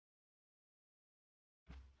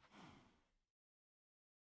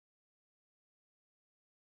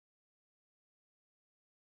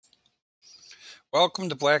Welcome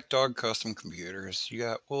to Black Dog Custom Computers. You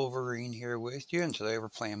got Wolverine here with you, and today we're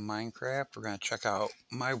playing Minecraft. We're going to check out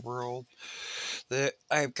my world that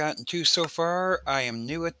I've gotten to so far. I am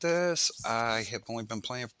new at this. I have only been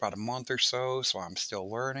playing for about a month or so I'm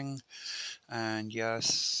still learning. And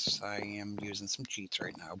yes, I am using some cheats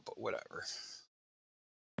right now, but whatever.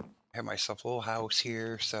 I have myself a little house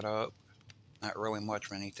here set up. Not really much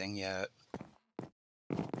of anything yet.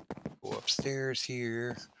 Go upstairs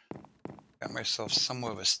here. Got myself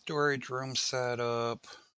somewhat of a storage room set up.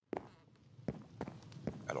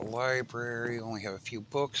 Got a library, only have a few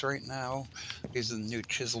books right now. These are the new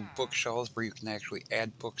chiseled bookshelves where you can actually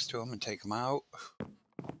add books to them and take them out.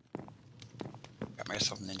 Got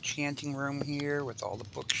myself an enchanting room here with all the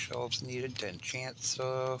bookshelves needed to enchant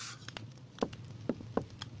stuff.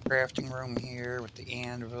 Crafting room here with the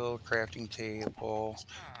anvil, crafting table,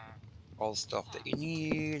 all the stuff that you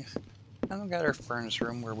need. And we got our furnace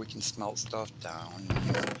room where we can smelt stuff down.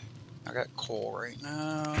 I got coal right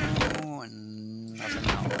now and nothing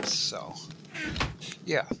else, so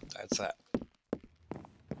yeah, that's that.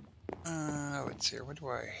 Let's see, what do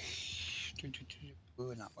I do?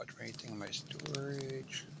 Not much of anything in my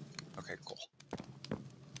storage. Okay, cool.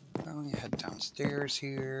 I'm gonna head downstairs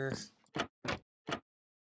here.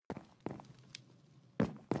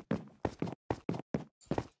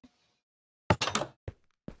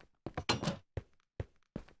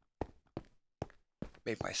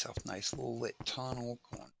 Made myself a nice little lit tunnel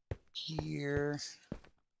going here.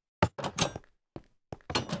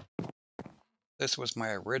 This was my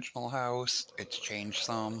original house. It's changed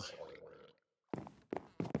some.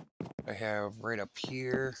 I have right up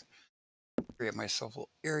here, create myself a little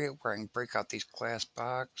area where I can break out these glass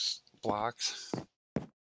blocks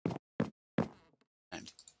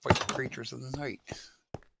and fight the creatures of the night.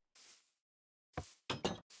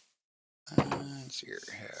 And so here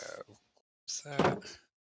we have that.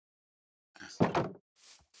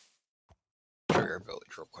 Show you our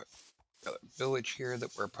village real quick. Got a village here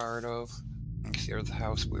that we're part of. You can see there's the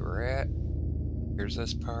house we were at. Here's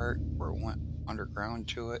this part where we went underground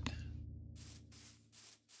to it.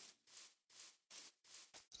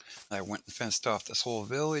 I went and fenced off this whole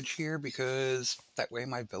village here because that way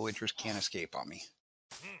my villagers can't escape on me.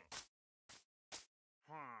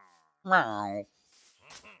 Meow.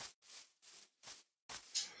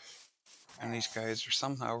 And these guys are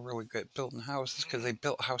somehow really good at building houses because they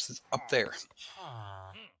built houses up there.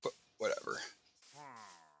 But whatever.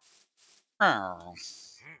 Meow.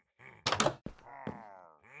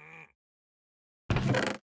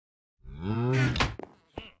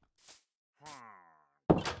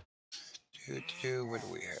 What do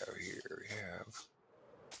we have here? We have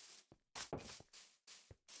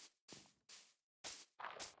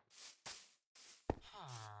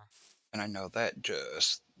and I know that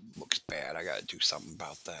just looks bad. I gotta do something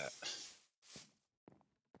about that.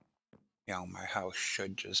 You know, my house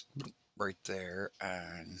should just right there,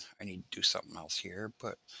 and I need to do something else here,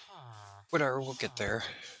 but whatever, we'll get there.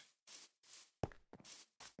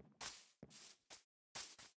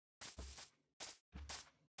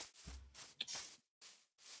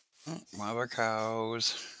 One of our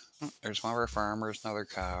cows. There's one of our farmers, another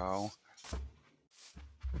cow.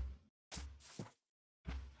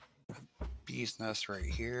 Bee's nest right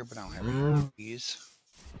here, but I don't have any bees.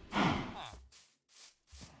 Got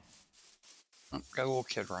a little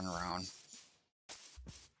kid running around.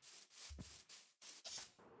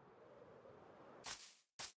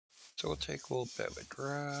 So we'll take a little bit of a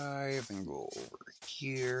drive and go over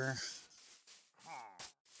here.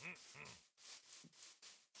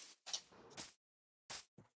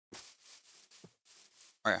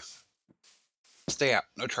 Oh yeah. Stay out.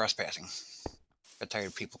 No trespassing. Got tired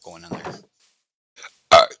of people going in there.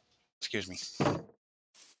 Excuse me.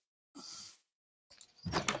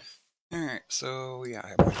 Alright, so yeah, I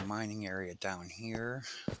have my mining area down here.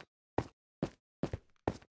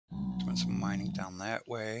 Doing some mining down that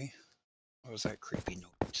way. What was that creepy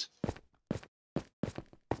noise?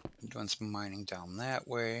 I'm doing some mining down that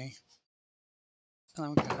way. And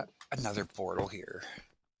then we got another portal here.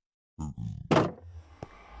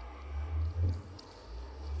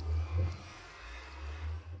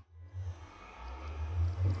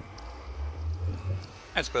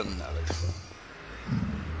 Let's build another.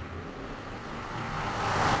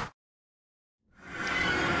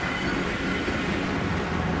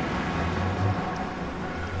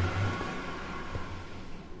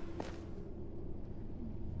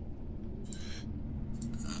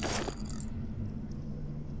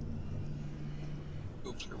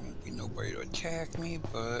 Oops, there won't be nobody to attack me,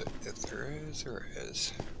 but if there is, there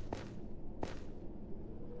is.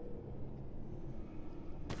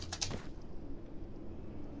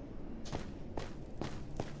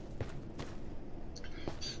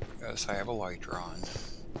 Yes, I have a lighter on.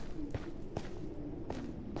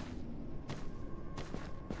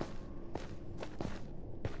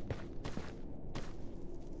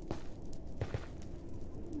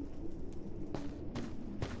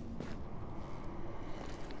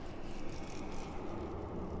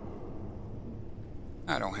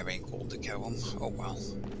 I don't have any gold to kill him. Oh well.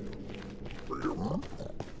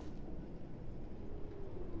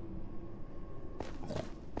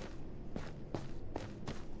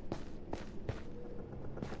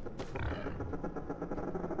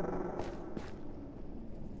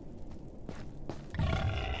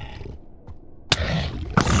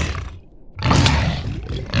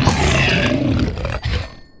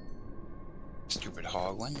 Stupid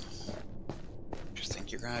hoglin. Just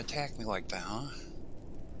think you're gonna attack me like that, huh?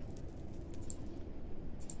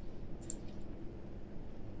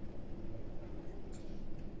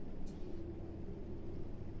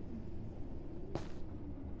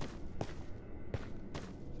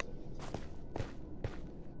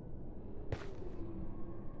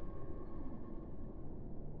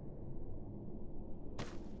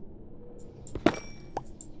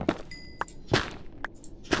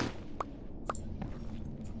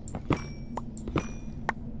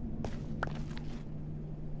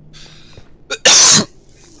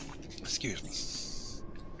 Excuse me.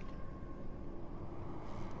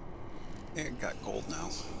 Yeah, got gold now.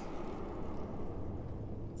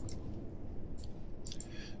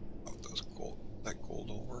 Oh, that gold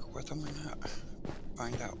will work with them or not?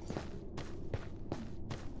 Find out.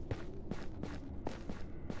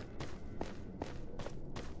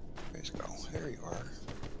 Let's go. There you are.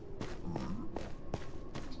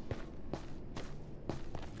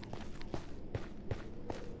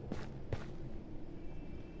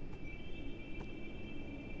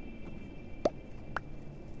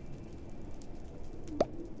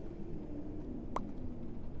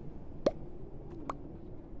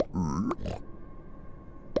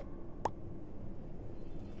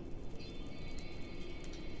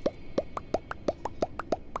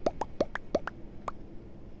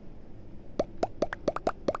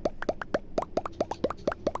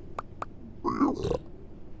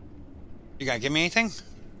 You gotta give me anything?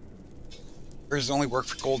 Or does it only work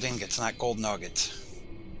for gold ingots, not gold nuggets?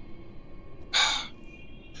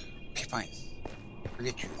 Okay, fine.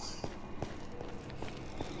 Forget you.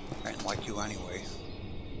 I didn't like you anyway.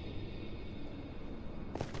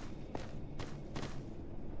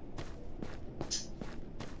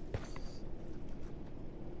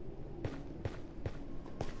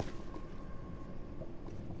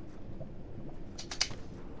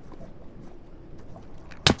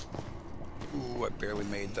 Ooh, I barely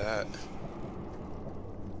made that.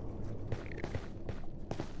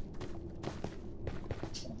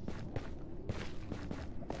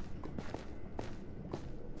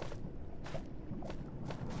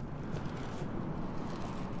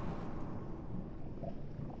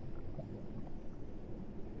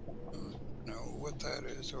 Know what that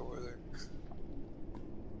is over there.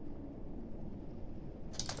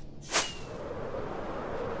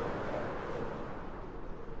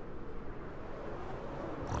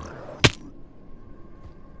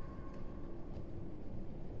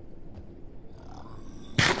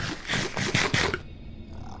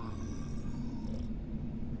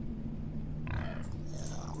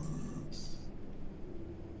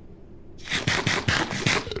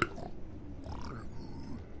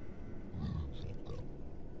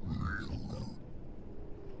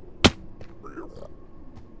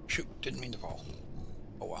 Shoot, didn't mean to fall.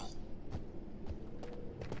 Oh well.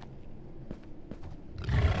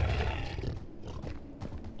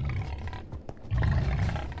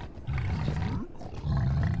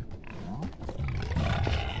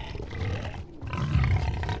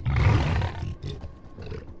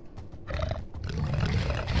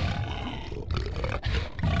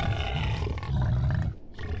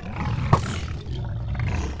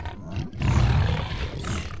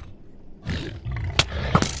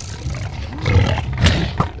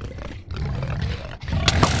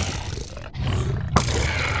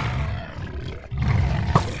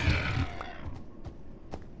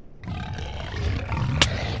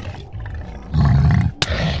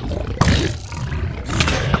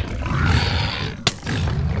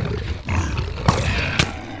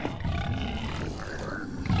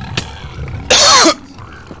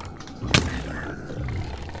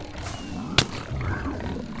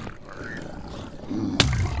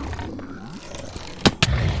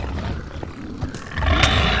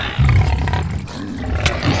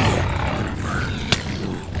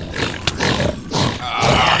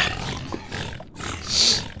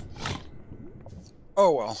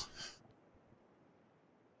 Oh well.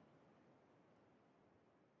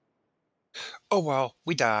 Oh well,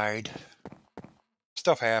 we died.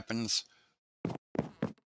 Stuff happens.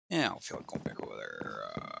 Yeah, I don't feel like going back over there.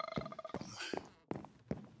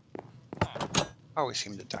 I always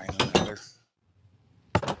seem to die in the nether.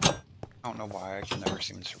 I don't know why, I can never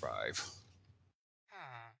seem to survive.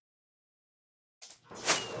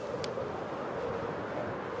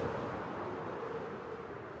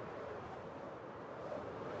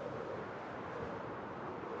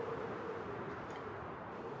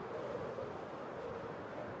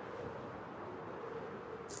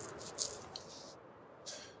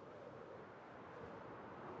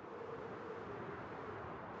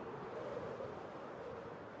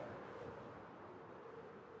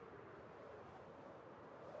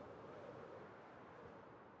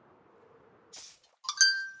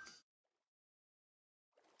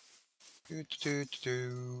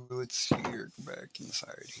 Let's see here. Go back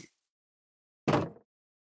inside here.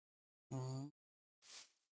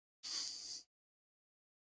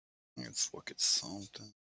 Let's look at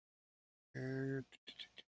something here.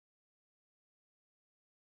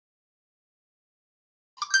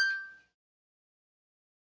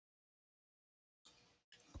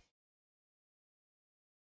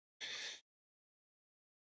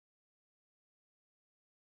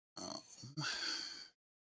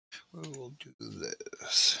 We will do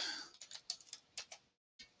this.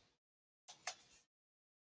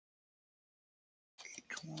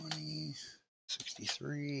 820,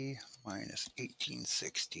 63 minus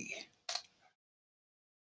 1860.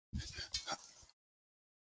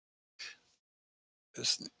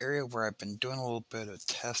 This is an area where I've been doing a little bit of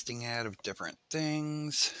testing of different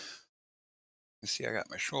things. You see, I got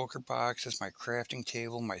my shulker boxes, my crafting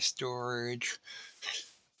table, my storage.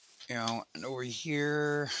 And over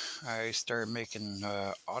here, I started making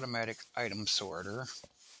automatic item sorter.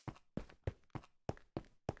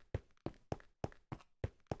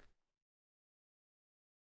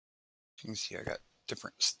 You can see I got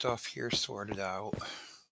different stuff here sorted out.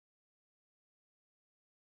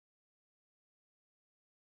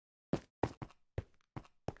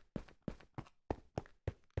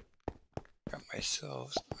 Got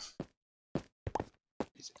myself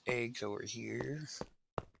these eggs over here,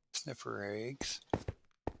 sniffer eggs.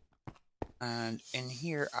 And in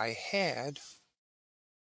here I had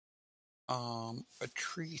a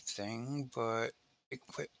tree thing, but it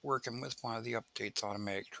quit working with one of the updates,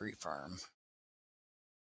 automatic tree farm.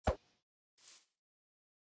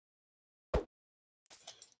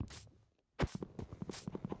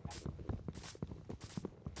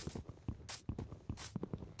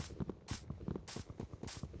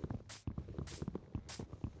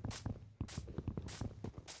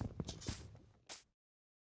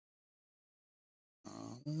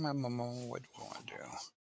 What do we want to do?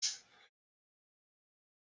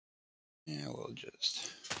 Yeah, we'll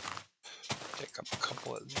just pick up a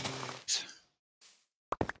couple of these.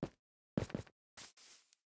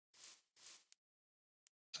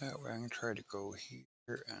 That way I can try to go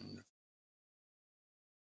here and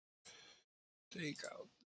take out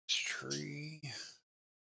this tree.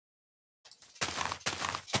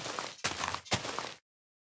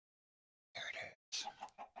 There it is.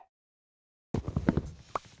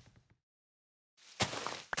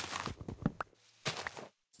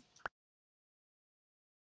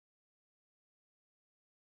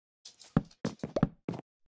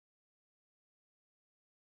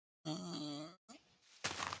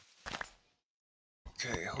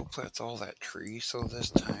 Okay, hope that's all that tree, so this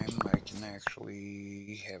time I can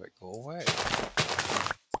actually have it go away.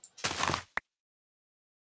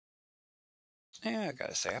 Yeah, I got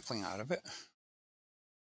a sapling out of it.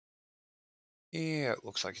 Yeah, it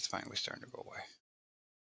looks like it's finally starting to go away.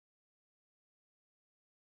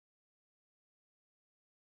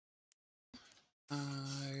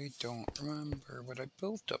 I don't remember what I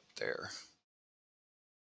built up there.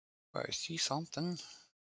 But I see something.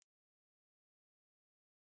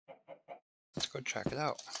 Let's go check it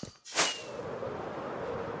out.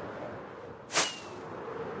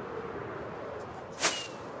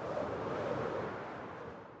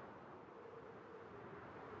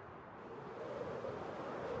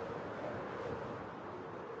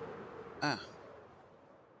 Ah.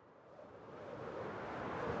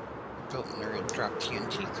 Built an area to drop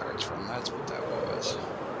TNT cards from, that's what that was.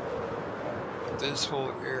 This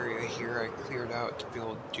whole area here I cleared out to be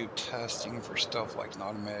able to do testing for stuff like an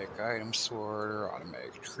automatic item sorter,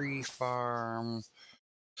 automatic tree farm,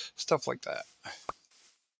 stuff like that.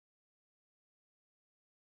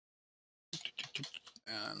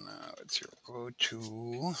 And let's here, go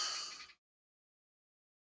to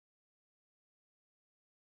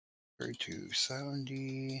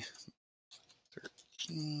 3270,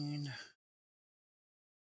 13.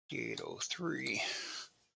 803.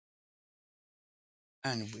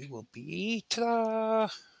 And we will be, ta-da,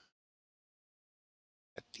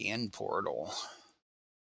 at the end portal.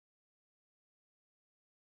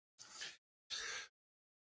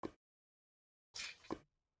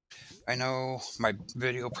 I know my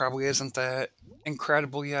video probably isn't that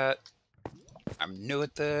incredible yet. I'm new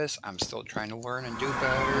at this. I'm still trying to learn and do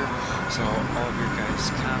better. So all of your guys'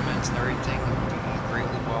 comments and everything would be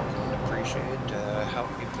greatly welcome and appreciated to help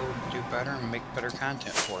me do better and make better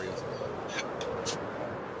content for you.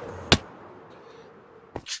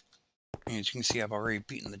 As you can see, I've already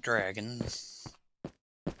beaten the dragon.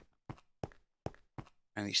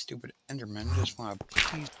 And these stupid Endermen just want to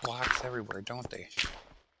put these blocks everywhere, don't they?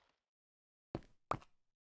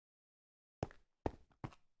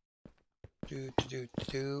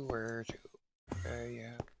 Where to? Okay,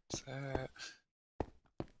 yeah, what's that?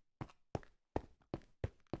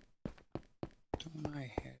 Don't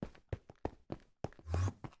I hit?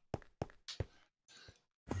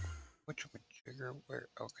 Which one trigger? Where?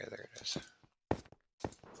 Okay, there it is.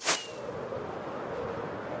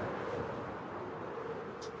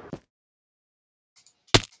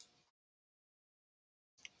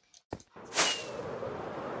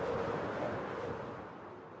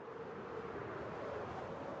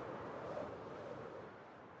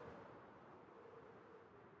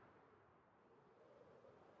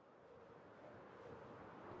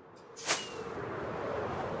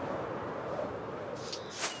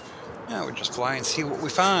 Now we'll just fly and see what we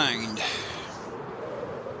find.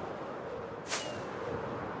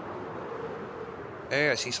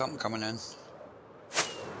 Hey, I see something coming in.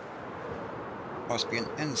 Must be an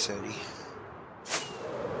end city.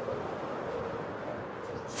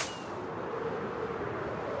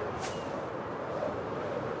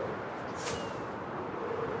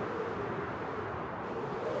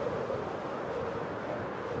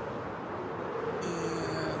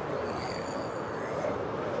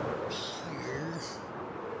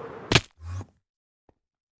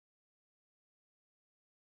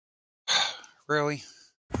 Really?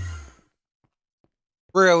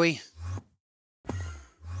 Really?